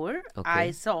 Harshvardhan Kapoor. Okay.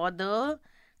 I saw the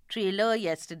trailer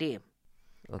yesterday.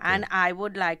 Okay. And I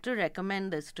would like to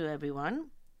recommend this to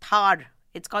everyone. Thar.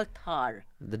 It's called Thar.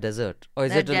 The desert. Or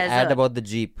is The it an ad desert. about the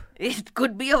Jeep? It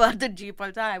could be about the Jeep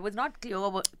also. I was not clear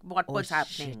what was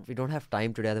happening. Shit. We don't have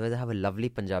time today. Otherwise, I have a lovely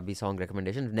Punjabi song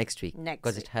recommendation next week.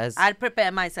 Because it has... I'll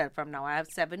prepare myself from now. I have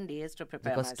 7 days to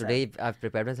prepare myself. Because today I've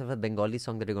prepared myself a Bengali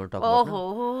song that we're going to talk about now.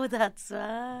 Oh, that's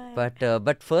right.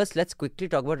 But first, let's quickly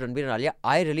talk about Ranbir and Alia.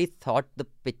 I really thought the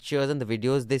pictures and the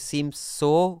videos, they seem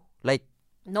so like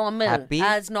normal, happy,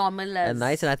 as normal as and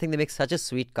nice, and I think they make such a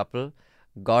sweet couple.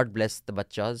 God bless the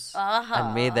bachchas,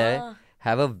 and may they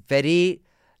have a very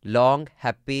long,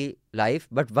 happy life.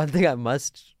 But one thing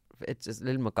it's just a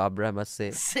little macabre, I must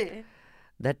say,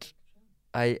 that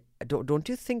don't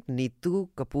you think Neetu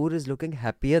Kapoor is looking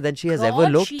happier than she has ever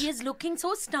looked? She is looking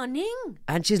so stunning.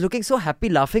 And she's looking so happy,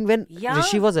 laughing when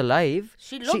Rishi was alive.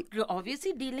 She looked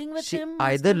obviously dealing with him. She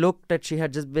either looked that she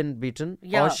had just been beaten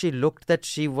or she looked that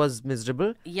she was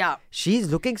miserable. Yeah.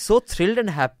 She's looking so thrilled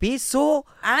and happy. And so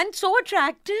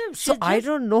attractive. I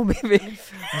don't know, maybe.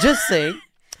 Just saying.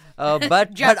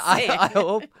 But I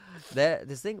hope that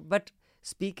this thing. But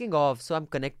speaking of, so I'm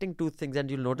connecting two things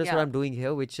and you'll notice what I'm doing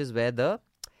here, which is where the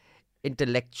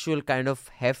intellectual kind of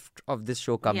heft of this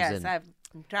show comes in. Yes,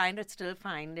 I'm trying to still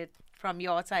find it from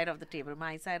your side of the table,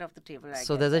 my side of the table.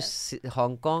 So there's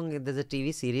Hong Kong, there's a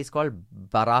TV series called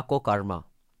Barako Karma.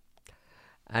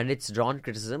 And it's drawn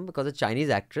criticism because a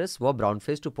Chinese actress wore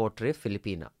brownface to portray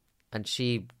Filipina. And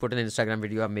she put an Instagram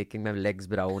video of making my legs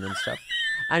brown and stuff.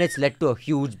 And it's led to a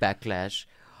huge backlash.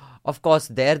 Of course,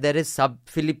 there is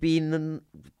Philippine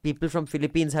people from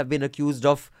Philippines have been accused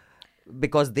of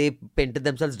because they painted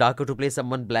themselves darker to play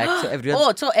someone black.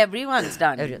 So everyone's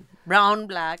done. Brown,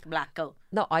 black, blacker.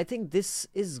 Now, I think this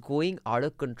is going out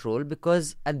of control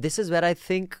because, and this is where I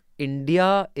think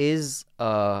India is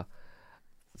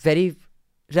very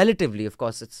relatively, of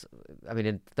course,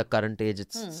 in the current age,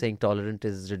 it's saying tolerant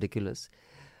is ridiculous.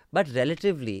 But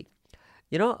relatively,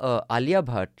 Alia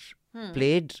Bhatt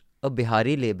played a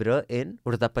Bihari labourer in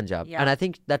Urta Punjab. Yeah. And I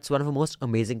think that's one of her most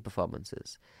amazing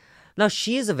performances. Now,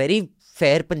 she is a very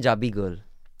fair Punjabi girl,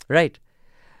 right?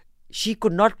 She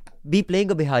could not be playing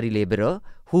a Bihari labourer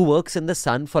who works in the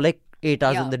sun for like 8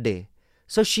 hours in the day.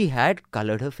 So she had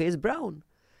coloured her face brown.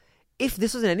 If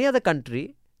this was in any other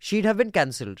country, she'd have been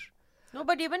cancelled. No,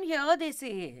 but even here they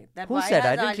say that Who why said?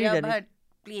 has I didn't Alia read Bhatt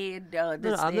played this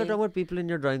No, I'm not talking about people in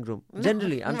your drawing room.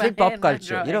 Generally, I'm My saying pop in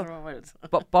culture. my drawing room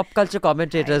Pop culture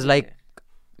commentators like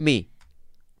me.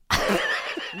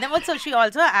 No, so she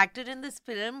also acted in this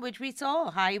film which we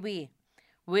saw, Highway,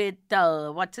 with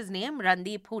what's his name,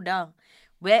 Randeep Hooda,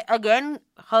 where again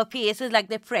her face is like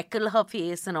they freckle her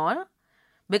face and all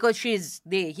because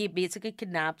he basically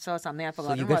kidnaps her or something. I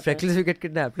forgot. So you get freckles, you get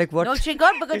kidnapped. Like what? No, she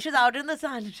got because she's out in the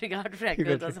sun. She got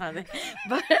freckles or something.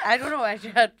 But I don't know why she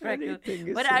had freckles.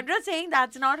 But I'm just saying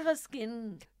that's not her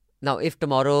skin. Now, if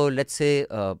tomorrow, let's say,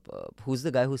 who's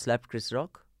the guy who slapped Chris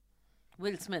Rock?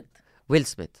 Will Smith. Will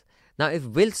Smith. Now, if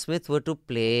Will Smith were to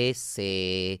play,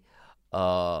 say,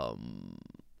 Malcolm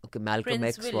Prince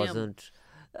X William. wasn't.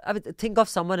 I mean, think of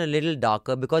someone a little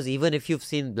darker because even if you've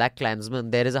seen Black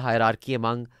Klansman, there is a hierarchy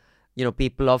among,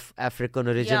 people of African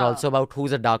origin also about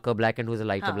who's a darker black and who's a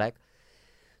lighter black.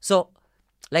 So,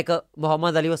 like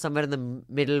Muhammad Ali was somewhere in the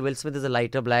middle. Will Smith is a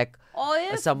lighter black. Or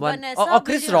if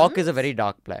Chris Rock is a very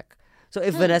dark black. So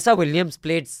if Vanessa Williams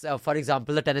played, for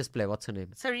example, the tennis player, what's her name?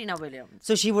 Serena Williams.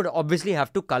 So she would obviously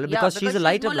have to colour because she's a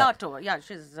lighter black. Yeah,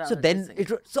 she's. So then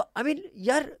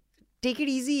take it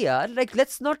easy, yaar. Like,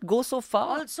 let's not go so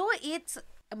far. Also,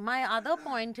 my other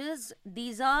point is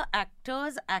these are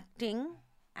actors acting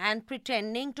and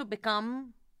pretending to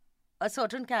become a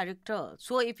certain character.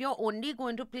 So if you're only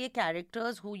going to play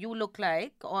characters who you look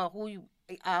like or who you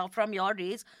are from your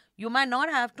race, you might not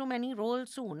have too many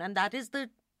roles soon. And that is the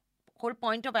whole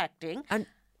point of acting. And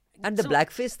the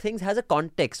blackface things has a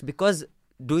context because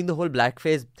doing the whole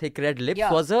blackface thick red lips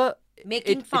was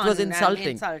making fun. It was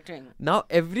insulting. Now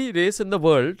every race in the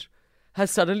world has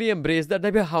suddenly embraced that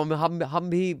hum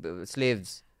bhi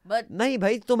slaves. But नहीं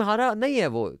भाई तुम्हारा नहीं है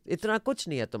वो इतना कुछ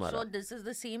नहीं है तुम्हारा. So this is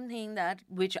the same thing that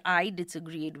which I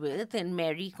disagreed with in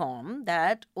Mary Com,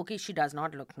 that okay, she does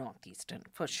not look Northeastern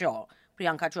for sure.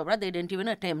 Priyanka Chopra, they didn't even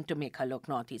attempt to make her look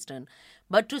Northeastern.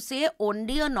 But to say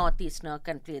only a Northeasterner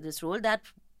can play this role, that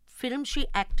film she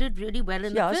acted really well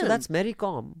in the film. Yeah, so that's Mary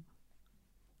Com.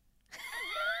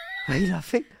 Are you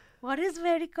laughing? What is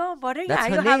Mary Com? What are you? That's Are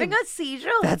her you name. having a seizure?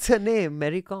 That's her name,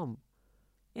 Mary Com.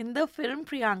 In the film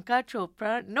Priyanka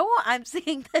Chopra. No, I'm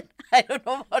saying that I don't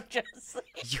know what you're saying.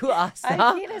 You asked, I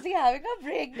huh? feel is he having a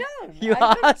breakdown? You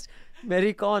asked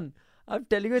Mary Con. I'm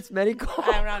telling you, it's Mary Com.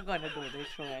 I'm not going to do this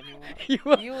show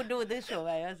anymore. You do this show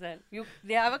by yourself.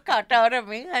 They have a cutout of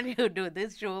me and you do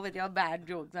this show with your bad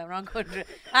jokes.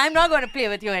 I'm not going to play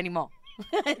with you anymore.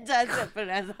 It's as simple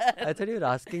as that. I thought you were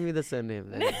asking me the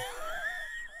surname. Then.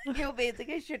 You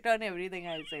basically shit on everything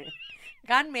I say.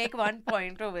 Can't make one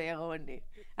point over here only.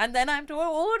 And then I'm told,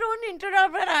 oh, don't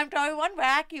interrupt when I'm talking. One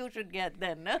whack you should get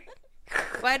then. No?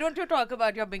 Why don't you talk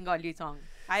about your Bengali song?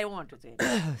 I don't want to say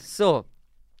it.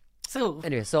 So,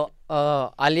 anyway,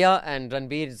 Alia and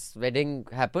Ranbir's wedding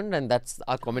happened, and that's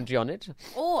our commentary on it.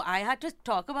 Oh, I had to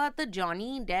talk about the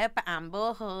Johnny Depp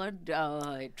Amber Heard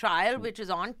trial, which is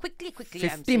on quickly.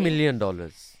 $50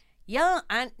 million. Yeah,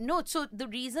 and no, so the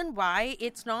reason why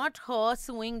it's not her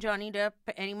suing Johnny Depp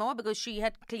anymore, because she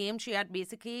had claimed she had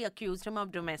basically accused him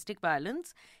of domestic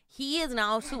violence. He is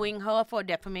now suing her for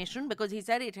defamation because he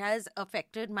said it has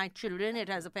affected my children, it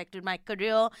has affected my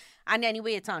career, and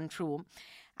anyway, it's untrue.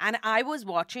 And I was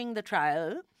watching the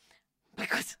trial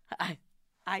because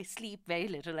I sleep very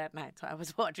little at night, so I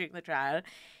was watching the trial.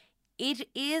 It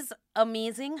is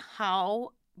amazing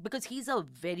how, because he's a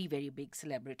very, very big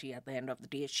celebrity at the end of the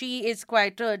day. She is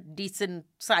quite a decent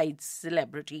sized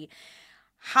celebrity.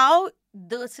 How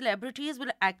the celebrities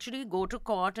will actually go to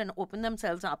court and open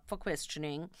themselves up for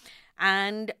questioning,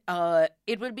 and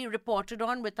it will be reported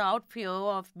on without fear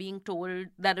of being told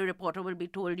that a reporter will be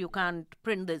told you can't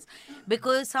print this,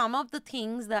 because some of the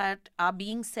things that are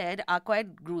being said are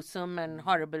quite gruesome and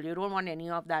horrible. You don't want any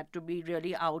of that to be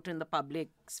really out in the public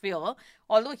sphere,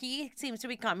 although he seems to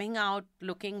be coming out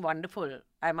looking wonderful,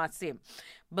 I must say.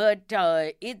 But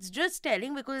it's just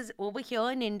telling, because over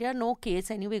here in India, no case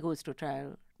anyway goes to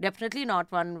trial. Definitely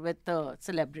not one with a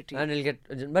celebrity. And it'll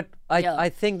get, but I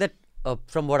think that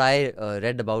from what I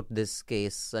read about this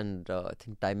case, and I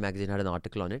think Time Magazine had an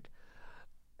article on it,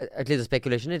 at least the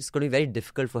speculation, it's going to be very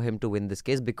difficult for him to win this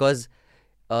case, because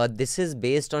this is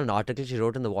based on an article she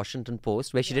wrote in the Washington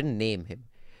Post where she didn't name him.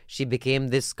 She became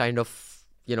this kind of,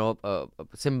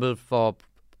 symbol for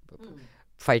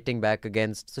fighting back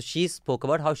against. So she spoke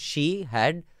about how she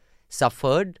had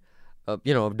suffered,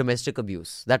 domestic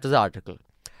abuse. That was the article.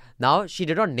 Now, she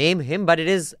did not name him, but it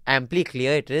is amply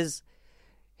clear it is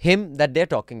him that they're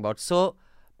talking about. So,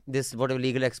 this, what a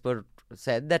legal expert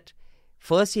said, that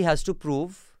first he has to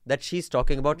prove that she's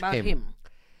talking about him.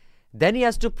 Then he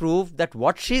has to prove that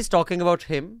what she's talking about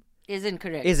him is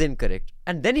incorrect.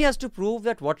 And then he has to prove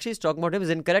that what she's talking about him is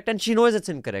incorrect, and she knows it's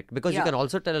incorrect, because you can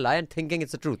also tell a lie and thinking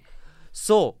it's the truth.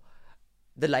 So,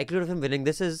 the likelihood of him winning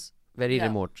this is very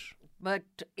remote. But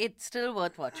it's still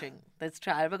worth watching, this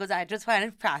trial, because I just find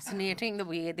it fascinating the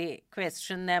way they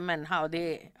question them and how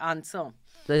they answer.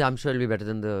 I'm sure it'll be better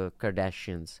than the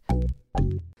Kardashians.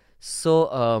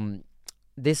 So,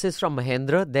 this is from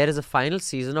Mahendra. There is a final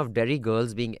season of Derry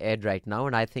Girls being aired right now,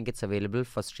 and I think it's available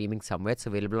for streaming somewhere. It's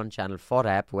available on Channel 4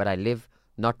 app, where I live,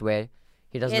 not where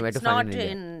he doesn't know where to find it in India.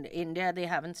 It's not in India. They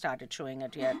haven't started showing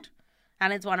it yet.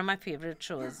 And it's one of my favorite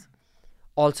shows.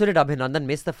 Also, did Abhinandan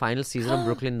miss the final season of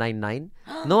Brooklyn Nine-Nine?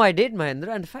 No, I did,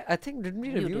 Mahendra. In fact, I think, didn't we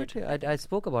review it? I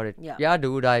spoke about it. Yeah,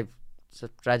 dude, it's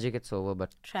tragic it's over,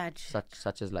 but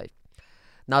such is life.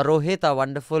 Now, Rohit, a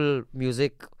wonderful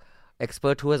music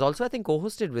expert who has also, I think,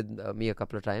 co-hosted with me a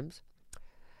couple of times,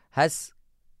 has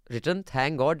written,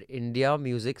 "Thank God India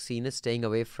music scene is staying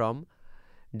away from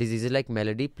diseases like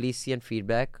melody. Please see and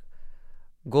feedback.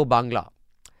 Go Bangla."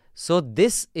 So,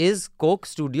 this is Coke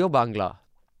Studio Bangla.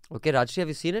 Okay, Rajshri, have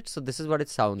you seen it? So this is what it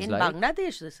sounds like. In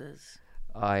Bangladesh, this is.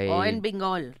 Or in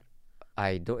Bengal.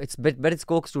 I don't. But it's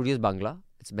Coke Studios Bangla.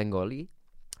 It's Bengali.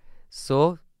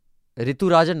 So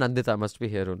Rituraj and Nandita must be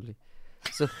here only.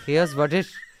 So here's what it.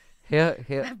 Here.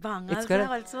 Bangals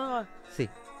It's also. See.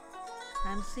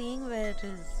 I'm seeing where it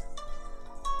is.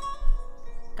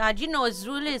 Kaji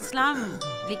Nozrul Islam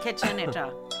likhechen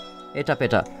eta. Eta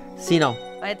peta. See now.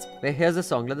 Wait, here's the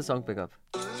song. Let the song pick up.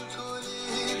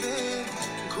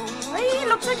 He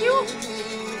looks like you.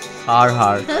 Har.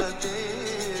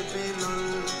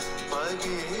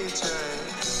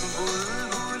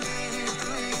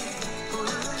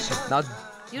 Now,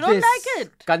 You don't like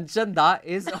it? Kanchan Da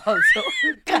is also...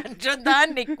 Kanchan Da,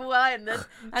 Nikua,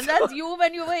 and that's you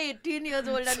when you were 18 years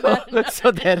old. And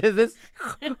so there is this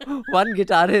one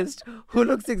guitarist who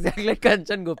looks exactly like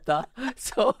Kanchan Gupta.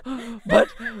 So, but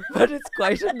it's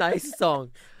quite a nice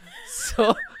song.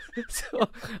 So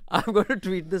I'm going to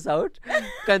tweet this out.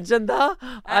 Kanchan Da,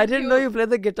 I didn't know you play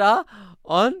the guitar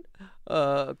on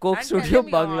Coke Studio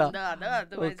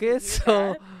Bangla. Okay,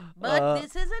 so... But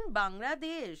this is in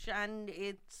Bangladesh and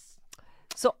it's...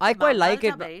 So I quite like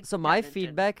it. So my talented.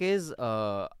 feedback is,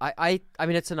 I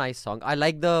mean, it's a nice song. I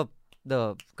like the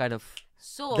kind of...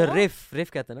 So, the riff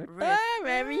kehte na?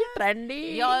 Very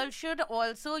trendy. You should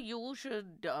also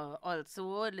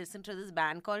listen to this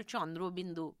band called Chandro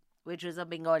Bindu, which is a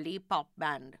Bengali pop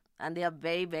band. And they are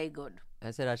very, very good. I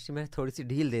said, Rashmi, मैं थोड़ी सी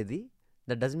ढील दे दी.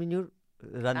 That doesn't mean you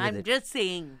run with it. I'm just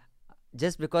saying.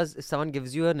 Just because if someone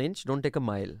gives you an inch, don't take a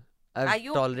mile. I've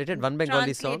tolerated one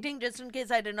Bengali song. Translating just in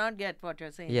case I did not get what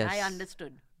you're saying. Yes. I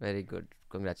understood. Very good.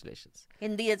 Congratulations.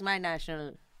 Hindi is my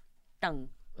national tongue.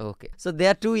 Okay. So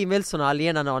there are 2 emails, Sonali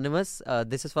and Anonymous.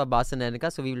 This is for Abbas and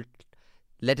Anika. So we will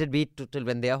let it be till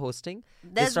when they are hosting.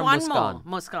 There's from one Muskan.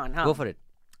 more. Muskan. Huh? Go for it.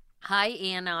 Hi,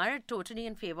 ANR. Totally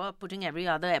in favor of putting every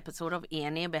other episode of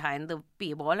ANA behind the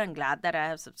paywall. I'm glad that I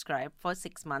have subscribed for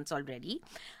 6 months already.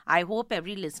 I hope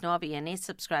every listener of ANA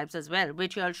subscribes as well,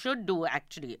 which you all should do,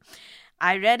 actually.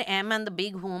 I read M and the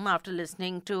Big Whom after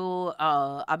listening to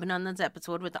Abhinandan's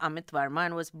episode with Amit Verma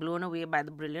and was blown away by the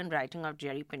brilliant writing of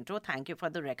Jerry Pinto. Thank you for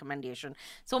the recommendation.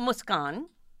 So, Muskan,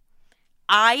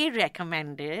 I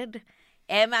recommended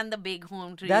M and the Big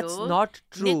Whom to you. That's not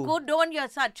true. Niku, don't. You're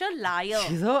such a liar.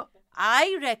 So,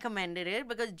 I recommended it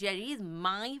because Jerry is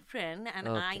my friend and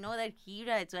I know that he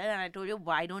writes well. And I told you,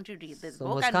 why don't you read this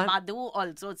book? Muskan, and Madhu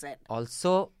also said.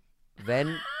 Also,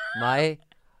 when my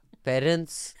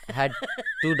parents had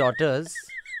 2 daughters,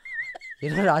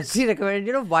 Rajni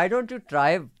recommended, why don't you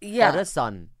try for a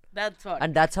son? That's what.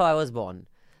 And that's how I was born.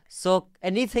 So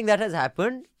anything that has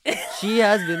happened, she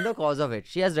has been the cause of it.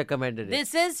 She has recommended it.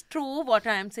 This is true what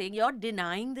I am saying. You're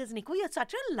denying this, Niku. You're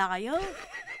such a liar.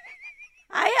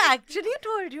 I actually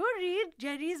told you, read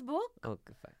Jerry's book.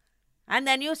 Okay, fine. And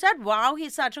then you said, wow,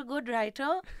 he's such a good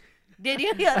writer. Did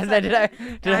you hear and then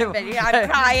I'm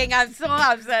crying. I'm so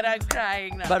upset. I'm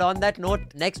crying now. But on that note,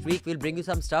 next week we'll bring you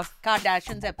some stuff.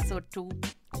 Kardashians episode 2.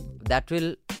 That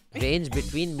will range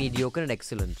between mediocre and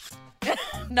excellent.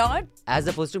 Not? As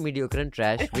opposed to mediocre and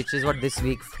trash, which is what this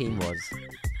week's theme was.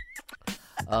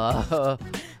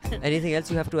 Anything else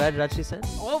you have to add, Rajni Sen?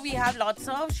 Oh, we have lots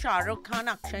of Shah Rukh Khan,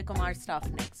 Akshay Kumar stuff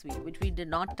next week, which we did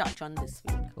not touch on this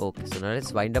week. Okay, so now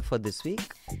let's wind up for this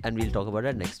week and we'll talk about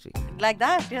it next week. Like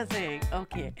that, you're saying?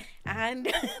 Okay. And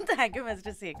thank you,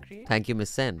 Mr. Sekri. Thank you, Miss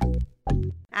Sen.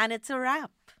 And it's a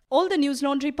wrap. All the News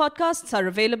Laundry podcasts are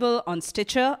available on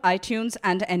Stitcher, iTunes,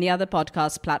 and any other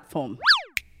podcast platform.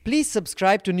 Please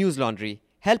subscribe to News Laundry.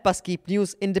 Help us keep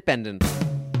news independent.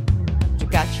 To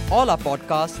catch all our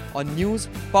podcasts on news,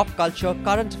 pop culture,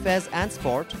 current affairs, and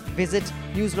sport, visit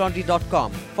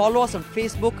newslaundry.com. Follow us on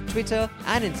Facebook, Twitter,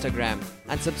 and Instagram,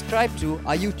 and subscribe to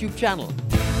our YouTube channel.